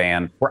abortion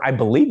ban where I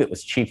believe it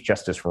was Chief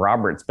Justice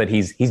Roberts, but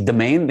he's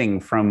demanding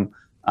from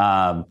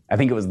I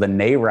think it was the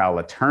NARAL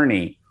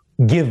attorney,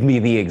 give me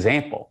the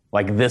example.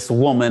 Like this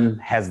woman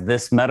has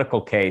this medical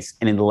case,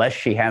 and unless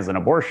she has an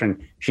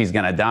abortion, she's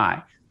going to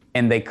die.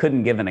 And they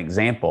couldn't give an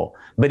example.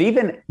 But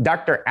even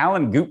Dr.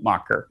 Alan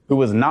Guttmacher, who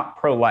was not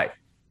pro-life,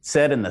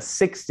 said in the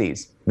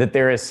 60s that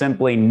there is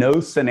simply no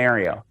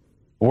scenario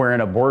where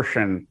an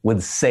abortion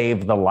would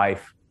save the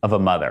life of a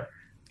mother.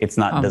 It's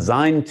not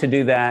designed to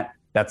do that.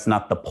 That's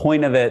not the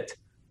point of it.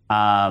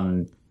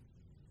 And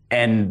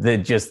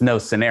just no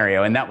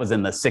scenario. And that was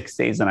in the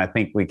 60s. And I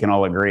think we can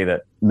all agree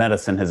that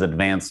medicine has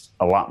advanced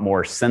a lot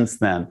more since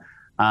then.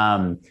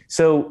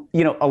 So,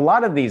 a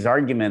lot of these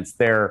arguments,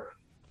 they're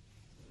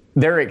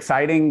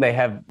exciting. They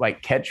have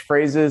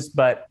catchphrases,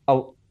 but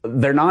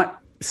they're not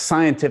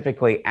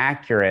scientifically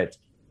accurate.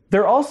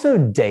 They're also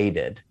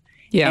dated.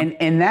 Yeah.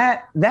 And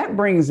that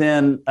brings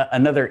in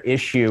another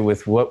issue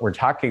with what we're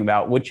talking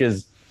about, which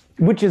is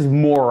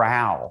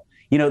morale.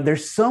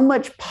 There's so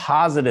much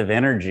positive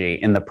energy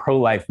in the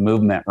pro-life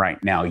movement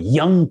right now.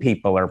 Young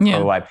people are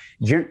pro-life.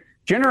 Yeah.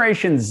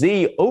 Generation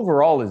Z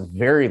overall is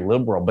very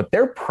liberal, but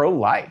they're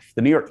pro-life.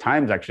 The New York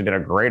Times actually did a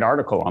great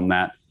article on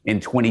that in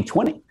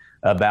 2020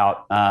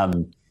 about,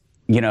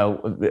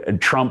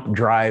 Trump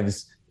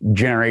drives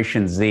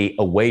Generation Z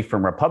away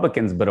from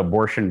Republicans, but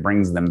abortion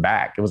brings them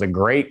back. It was a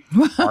great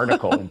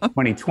article in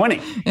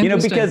 2020,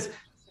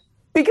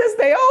 because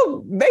they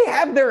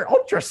have their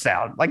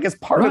ultrasound as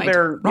part of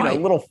their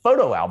little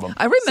photo album.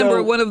 I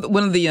remember one of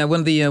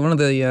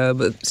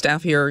the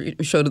staff here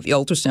showed the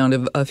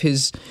ultrasound of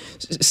his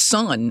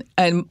son,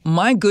 and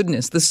my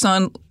goodness, the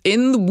son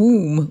in the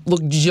womb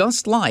looked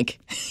just like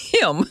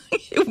him.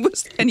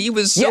 He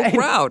was so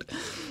proud.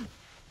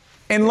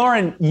 And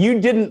Lauren, you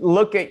didn't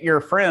look at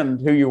your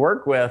friend who you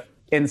work with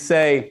and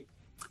say,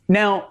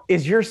 now,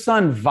 is your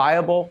son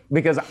viable?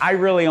 Because I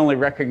really only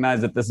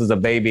recognize that this is a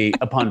baby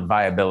upon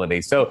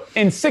viability. So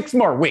in 6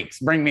 more weeks,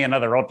 bring me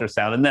another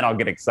ultrasound, and then I'll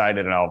get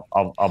excited and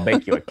I'll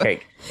bake you a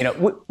cake. You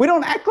know, we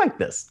don't act like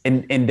this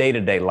in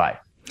day-to-day life.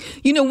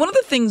 You know, one of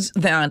the things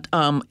that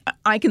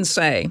I can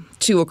say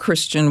to a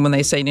Christian when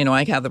they say, you know,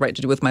 I have the right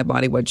to do with my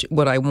body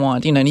what I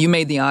want, you know, and you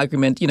made the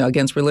argument, you know,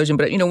 against religion.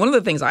 But, you know, one of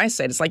the things I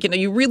said, it's like, you know,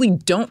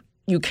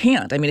 you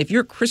can't. I mean, if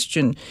you're a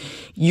Christian,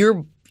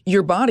 your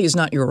body is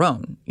not your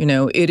own. You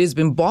know, it has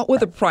been bought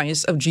with a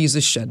price of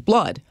Jesus' shed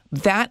blood.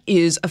 That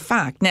is a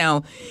fact.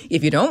 Now,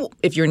 if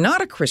you're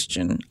not a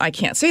Christian, I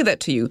can't say that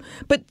to you.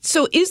 But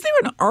so is there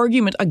an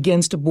argument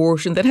against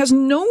abortion that has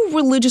no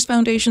religious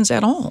foundations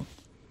at all?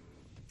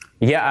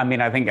 Yeah, I mean,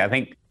 I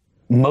think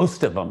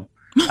most of them.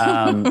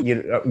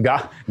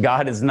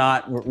 God is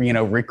not, you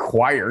know,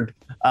 required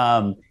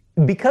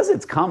because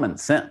it's common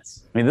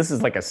sense. I mean, this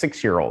is like a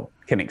 6-year-old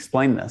can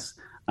explain this.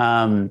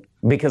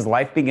 Because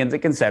life begins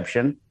at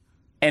conception.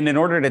 And in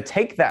order to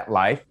take that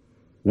life,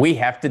 we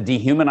have to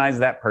dehumanize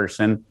that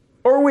person,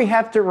 or we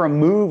have to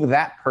remove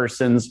that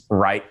person's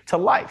right to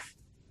life.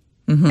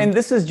 Mm-hmm. And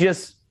this is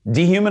just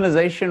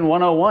dehumanization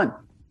 101.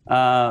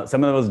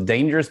 Some of the most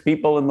dangerous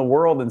people in the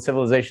world and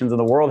civilizations in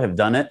the world have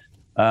done it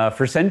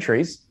for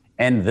centuries.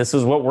 And this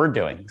is what we're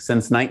doing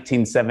since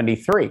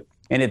 1973.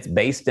 And it's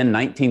based in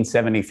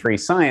 1973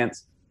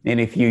 science. And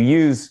if you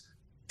use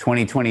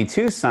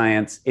 2022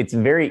 science, it's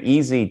very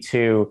easy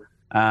to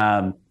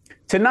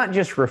not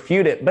just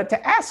refute it, but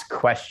to ask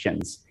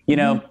questions. You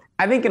know,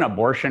 I think an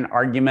abortion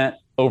argument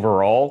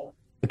overall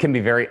can be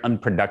very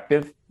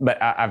unproductive,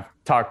 but I've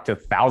talked to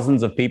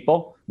thousands of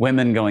people,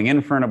 women going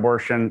in for an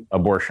abortion,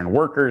 abortion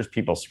workers,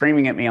 people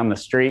screaming at me on the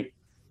street.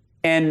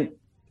 And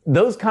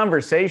those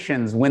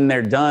conversations, when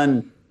they're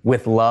done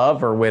with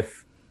love or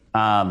with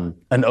an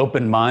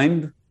open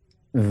mind,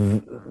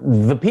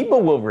 the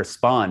people will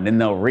respond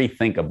and they'll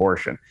rethink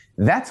abortion.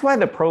 That's why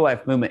the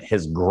pro-life movement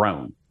has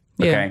grown.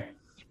 Okay. Yeah.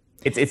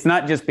 It's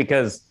not just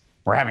because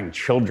we're having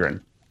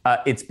children.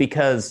 It's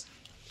because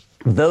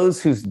those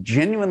who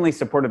genuinely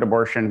supported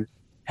abortion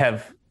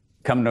have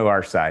come to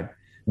our side.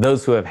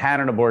 Those who have had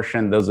an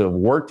abortion, those who have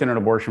worked in an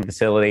abortion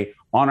facility,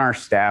 on our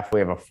staff,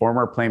 we have a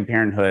former Planned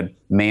Parenthood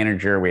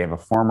manager. We have a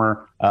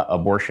former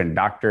abortion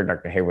doctor,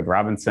 Dr. Haywood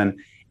Robinson.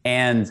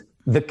 And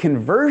the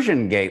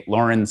conversion gate,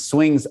 Lauren,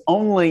 swings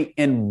only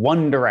in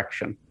one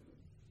direction.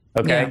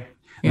 Okay.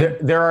 Yeah.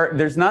 Yeah.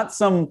 There's not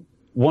some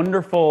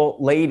wonderful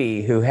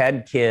lady who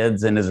had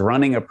kids and is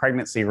running a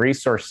pregnancy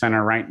resource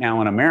center right now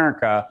in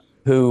America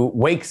who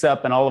wakes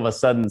up and all of a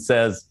sudden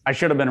says, I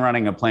should have been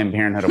running a Planned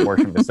Parenthood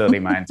abortion facility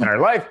my entire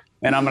life,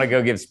 and I'm going to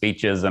go give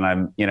speeches, and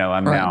I'm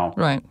right, now,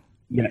 right.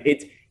 You know,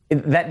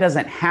 that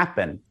doesn't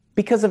happen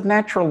because of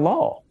natural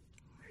law,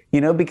 you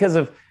know, because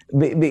of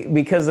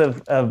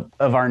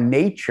our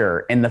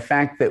nature and the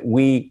fact that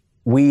we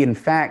in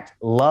fact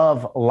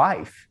love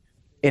life,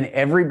 and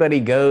everybody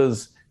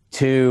goes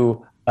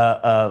to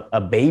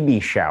a baby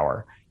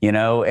shower, you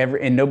know,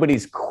 and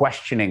nobody's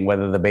questioning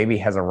whether the baby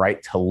has a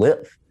right to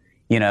live,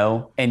 you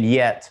know, and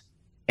yet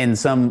in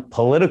some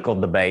political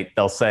debate,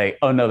 they'll say,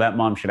 oh no, that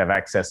mom should have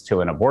access to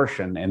an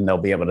abortion and they'll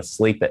be able to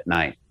sleep at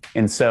night.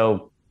 And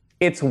so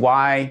it's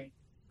why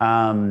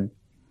Sandra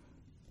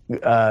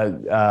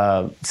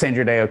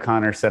Day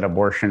O'Connor said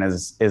abortion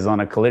is on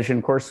a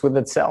collision course with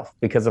itself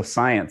because of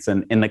science,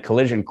 and the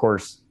collision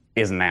course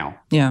is now.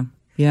 Yeah.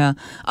 Yeah.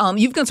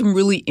 You've got some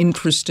really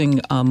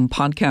interesting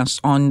podcasts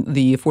on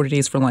the 40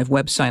 Days for Life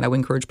website. I would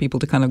encourage people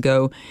to kind of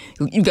go.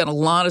 You've got a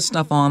lot of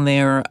stuff on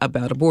there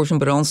about abortion,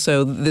 but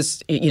also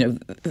this,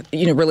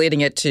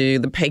 relating it to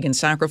the pagan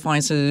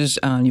sacrifices.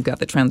 You've got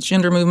the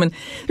transgender movement.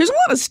 There's a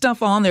lot of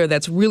stuff on there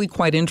that's really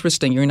quite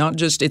interesting. You're not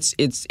just,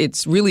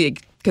 it's really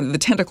the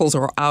tentacles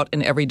are out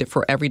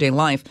for everyday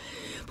life.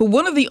 But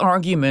one of the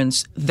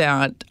arguments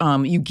that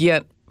you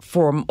get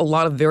from a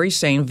lot of very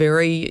sane,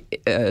 very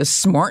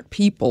smart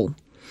people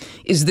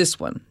is this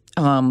one.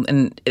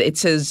 And it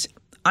says,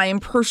 I am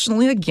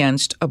personally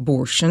against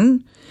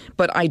abortion,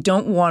 but I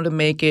don't want to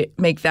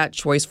make that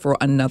choice for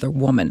another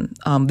woman.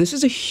 This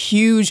is a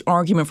huge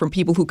argument from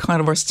people who kind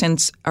of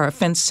are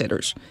fence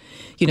sitters.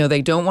 You know,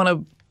 they don't want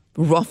to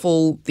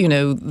ruffle,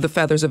 the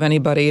feathers of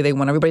anybody. They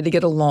want everybody to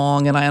get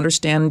along. And I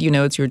understand,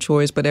 it's your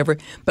choice, but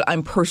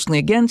I'm personally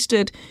against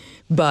it,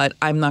 but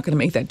I'm not going to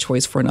make that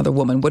choice for another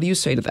woman. What do you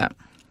say to that?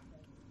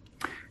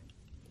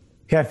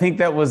 Yeah, I think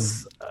that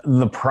was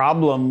the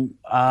problem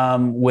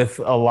with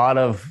a lot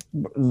of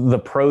the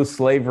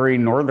pro-slavery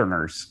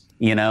Northerners.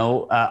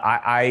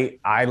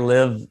 I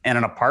live in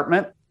an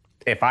apartment.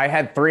 If I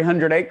had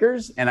 300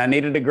 acres and I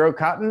needed to grow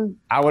cotton,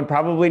 I would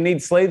probably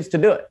need slaves to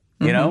do it.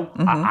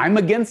 I'm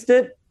against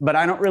it, but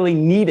I don't really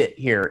need it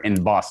here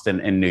in Boston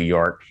and New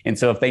York. And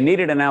so if they need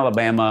it in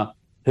Alabama,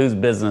 whose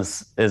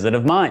business is it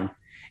of mine?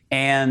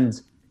 And,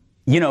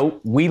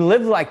 we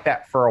lived like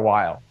that for a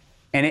while.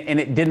 And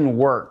it didn't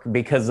work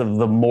because of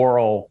the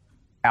moral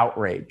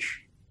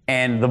outrage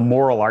and the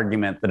moral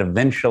argument that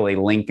eventually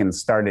Lincoln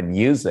started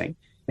using.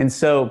 And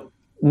so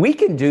we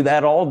can do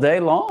that all day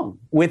long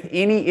with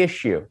any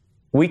issue.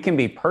 We can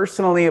be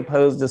personally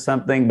opposed to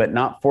something, but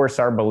not force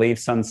our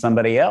beliefs on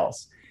somebody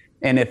else.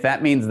 And if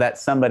that means that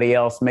somebody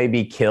else may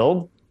be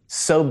killed,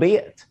 so be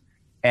it.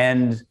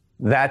 And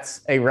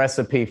that's a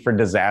recipe for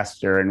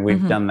disaster. And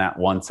we've done that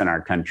once in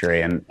our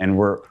country, and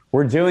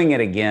we're doing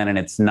it again, and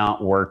it's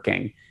not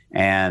working.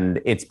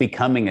 And it's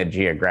becoming a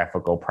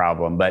geographical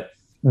problem. But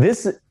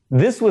this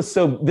was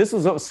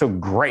what was so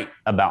great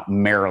about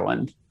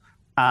Maryland,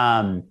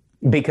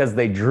 because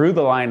they drew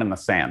the line in the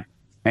sand,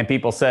 and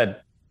people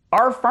said,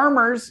 our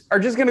farmers are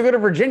just going to go to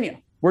Virginia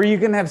where you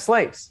can have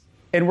slaves,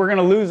 and we're going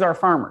to lose our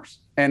farmers,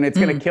 and it's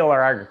going to kill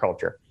our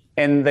agriculture.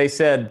 And they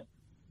said,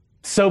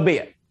 so be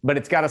it, but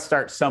it's got to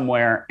start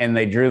somewhere. And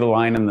they drew the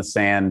line in the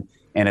sand,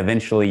 and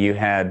eventually you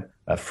had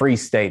free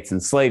states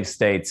and slave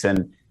states.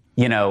 And,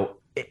 you know,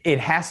 it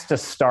has to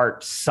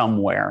start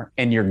somewhere.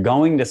 And you're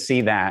going to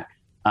see that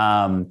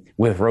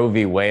with Roe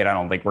v. Wade. I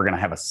don't think we're going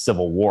to have a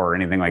civil war or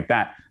anything like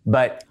that,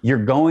 but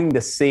you're going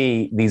to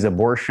see these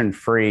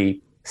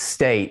abortion-free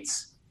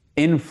states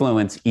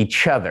influence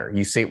each other.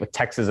 You see it with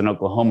Texas and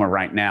Oklahoma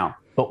right now.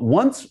 But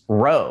once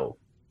Roe,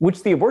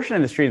 which the abortion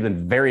industry has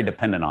been very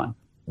dependent on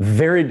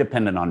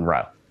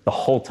Roe the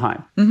whole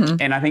time.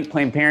 And I think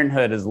Planned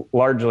Parenthood is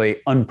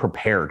largely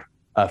unprepared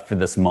for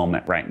this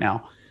moment right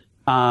now.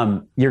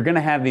 You're going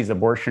to have these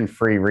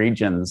abortion-free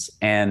regions,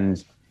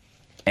 and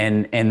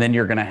then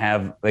you're going to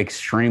have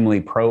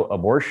extremely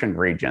pro-abortion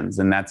regions,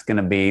 and that's going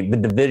to be, the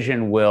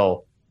division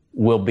will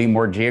be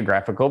more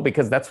geographical,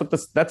 because that's what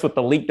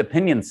the leaked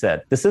opinion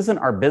said. This isn't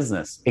our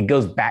business. It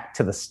goes back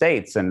to the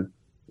states, and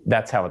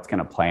that's how it's going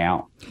to play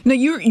out. Now,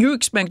 you're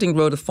expecting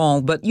Roe to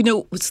fall, but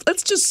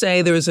let's just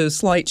say there is a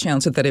slight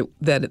chance that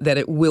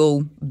it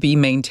will be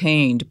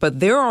maintained.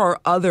 But there are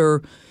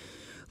other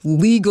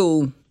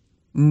legal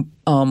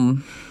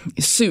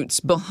suits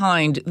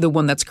behind the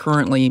one that's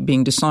currently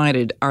being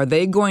decided. Are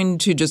they going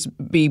to just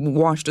be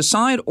washed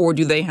aside, or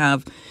do they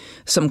have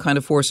some kind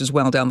of force as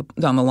well down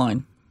the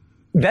line?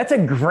 That's a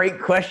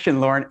great question,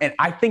 Lauren. And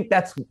I think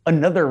that's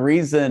another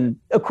reason.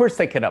 Of course,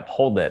 they could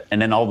uphold it, and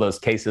then all those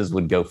cases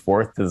would go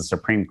forth to the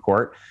Supreme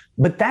Court.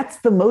 But that's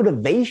the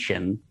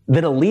motivation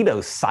that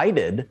Alito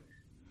cited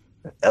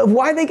of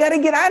why they got to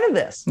get out of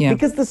this. Yeah.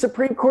 Because the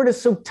Supreme Court is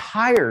so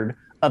tired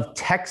of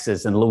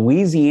Texas and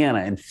Louisiana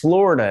and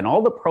Florida and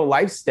all the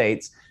pro-life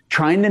states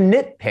trying to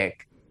nitpick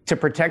to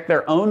protect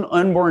their own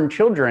unborn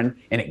children.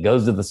 And it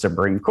goes to the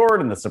Supreme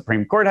Court, and the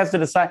Supreme Court has to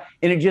decide.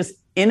 And it just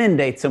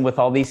inundates them with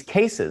all these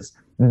cases.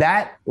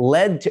 That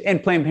led to,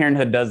 and Planned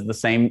Parenthood does the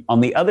same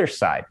on the other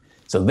side.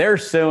 So they're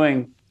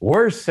suing,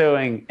 we're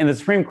suing, and the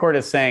Supreme Court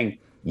is saying,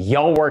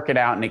 y'all work it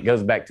out, and it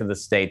goes back to the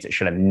states. It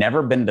should have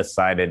never been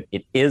decided.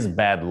 It is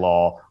bad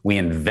law. We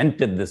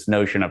invented this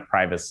notion of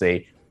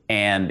privacy,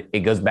 and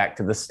it goes back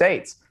to the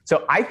states.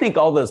 So I think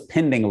all those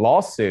pending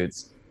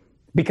lawsuits,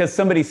 because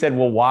somebody said,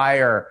 well,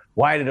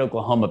 why did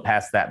Oklahoma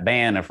pass that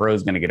ban if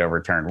Roe's going to get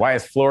overturned? Why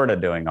is Florida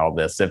doing all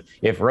this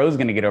if Roe's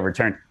going to get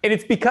overturned? And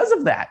it's because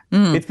of that.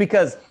 It's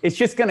because it's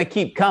just going to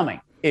keep coming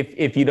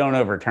if you don't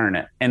overturn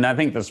it. And I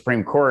think the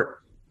Supreme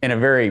Court, in a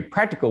very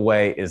practical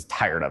way, is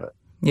tired of it.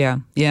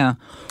 Yeah.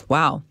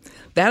 Wow.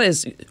 That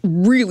is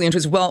really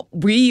interesting. Well,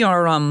 we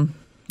are...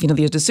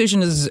 the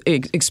decision is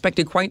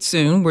expected quite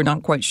soon. We're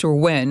not quite sure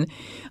when.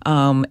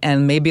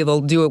 And maybe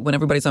they'll do it when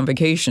everybody's on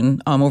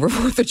vacation over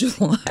 4th of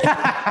July.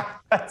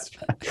 That's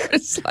right.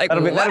 It's like,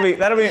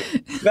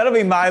 that'll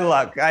be my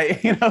luck.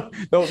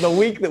 The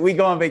week that we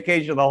go on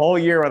vacation, the whole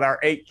year with our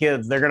 8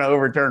 kids, they're going to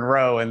overturn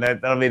Roe, and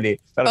that'll be the end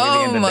of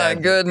that. Oh my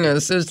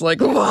goodness! It's like,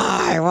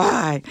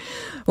 why?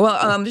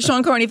 Well,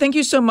 Sean Carney, thank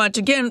you so much.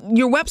 Again,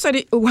 your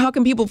website. How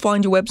can people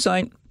find your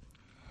website?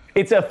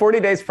 It's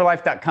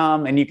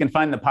 40daysforlife.com, and you can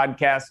find the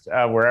podcast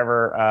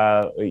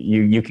wherever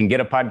you can get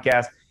a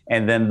podcast.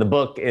 And then the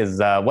book is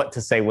What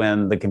to Say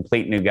When, the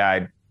complete new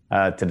guide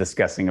to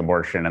discussing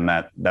abortion. And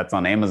that's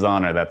on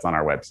Amazon, or that's on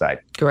our website.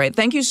 Great.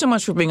 Thank you so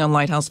much for being on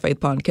Lighthouse Faith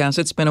Podcast.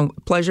 It's been a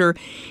pleasure.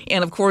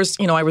 And of course,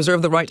 I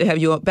reserve the right to have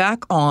you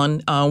back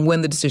on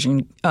when the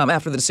decision,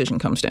 after the decision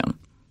comes down.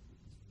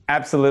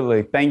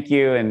 Absolutely. Thank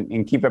you,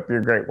 and keep up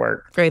your great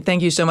work. Great.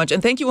 Thank you so much.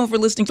 And thank you all for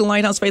listening to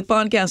Lighthouse Faith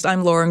Podcast.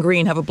 I'm Lauren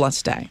Green. Have a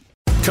blessed day.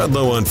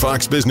 Kudlow on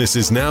Fox Business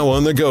is now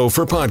on the go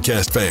for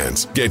podcast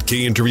fans. Get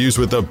key interviews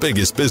with the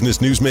biggest business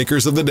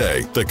newsmakers of the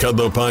day. The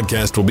Kudlow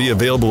Podcast will be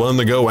available on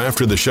the go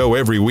after the show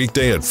every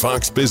weekday at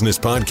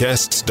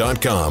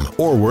foxbusinesspodcasts.com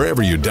or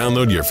wherever you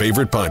download your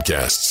favorite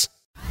podcasts.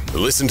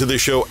 Listen to the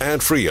show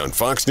ad-free on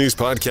Fox News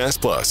Podcast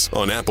Plus,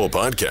 on Apple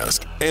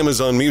Podcast,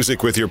 Amazon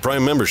Music with your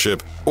Prime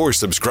membership, or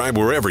subscribe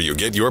wherever you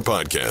get your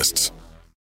podcasts.